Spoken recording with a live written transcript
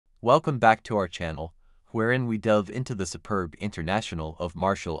Welcome back to our channel, wherein we delve into the superb international of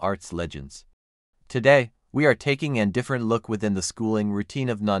martial arts legends. Today, we are taking a different look within the schooling routine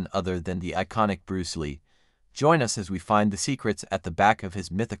of none other than the iconic Bruce Lee. Join us as we find the secrets at the back of his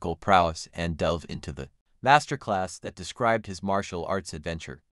mythical prowess and delve into the masterclass that described his martial arts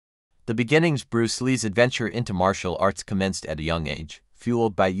adventure. The beginnings. Bruce Lee's adventure into martial arts commenced at a young age,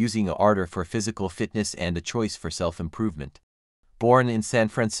 fueled by using an ardor for physical fitness and a choice for self-improvement. Born in San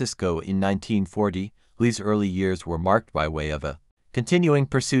Francisco in 1940, Lee's early years were marked by way of a continuing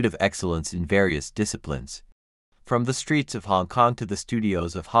pursuit of excellence in various disciplines. From the streets of Hong Kong to the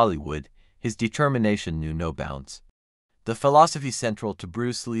studios of Hollywood, his determination knew no bounds. The philosophy central to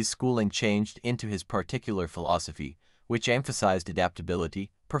Bruce Lee's schooling changed into his particular philosophy, which emphasized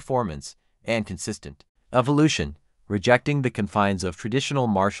adaptability, performance, and consistent evolution. Rejecting the confines of traditional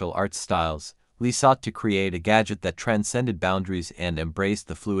martial arts styles, Lee sought to create a gadget that transcended boundaries and embraced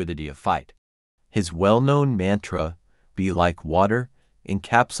the fluidity of fight. His well-known mantra, "Be like water,"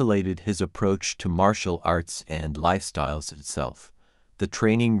 encapsulated his approach to martial arts and lifestyles itself. The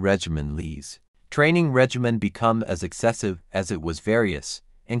training regimen. Lee's training regimen became as excessive as it was various,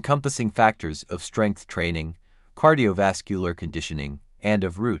 encompassing factors of strength training, cardiovascular conditioning, and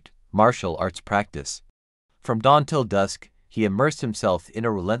of root martial arts practice. From dawn till dusk, he immersed himself in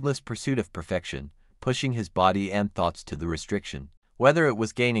a relentless pursuit of perfection, pushing his body and thoughts to the restriction. Whether it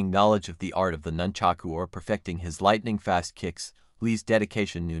was gaining knowledge of the art of the nunchaku or perfecting his lightning-fast kicks, Lee's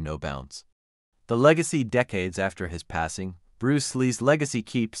dedication knew no bounds. The legacy. Decades after his passing, Bruce Lee's legacy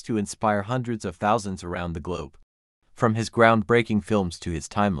keeps to inspire hundreds of thousands around the globe. From his groundbreaking films to his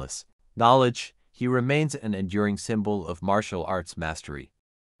timeless knowledge, he remains an enduring symbol of martial arts mastery.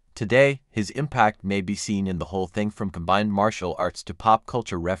 Today, his impact may be seen in the whole thing from combined martial arts to pop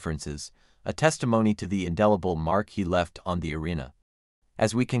culture references, a testimony to the indelible mark he left on the arena.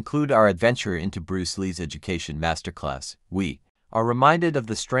 As we conclude our adventure into Bruce Lee's education masterclass, we are reminded of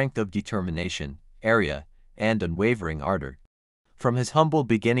the strength of determination, area, and unwavering ardor. From his humble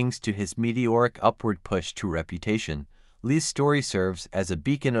beginnings to his meteoric upward push to reputation, Lee's story serves as a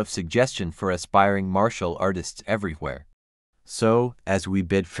beacon of suggestion for aspiring martial artists everywhere. So, as we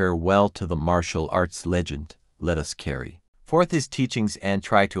bid farewell to the martial arts legend, let us carry forth his teachings and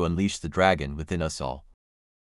try to unleash the dragon within us all.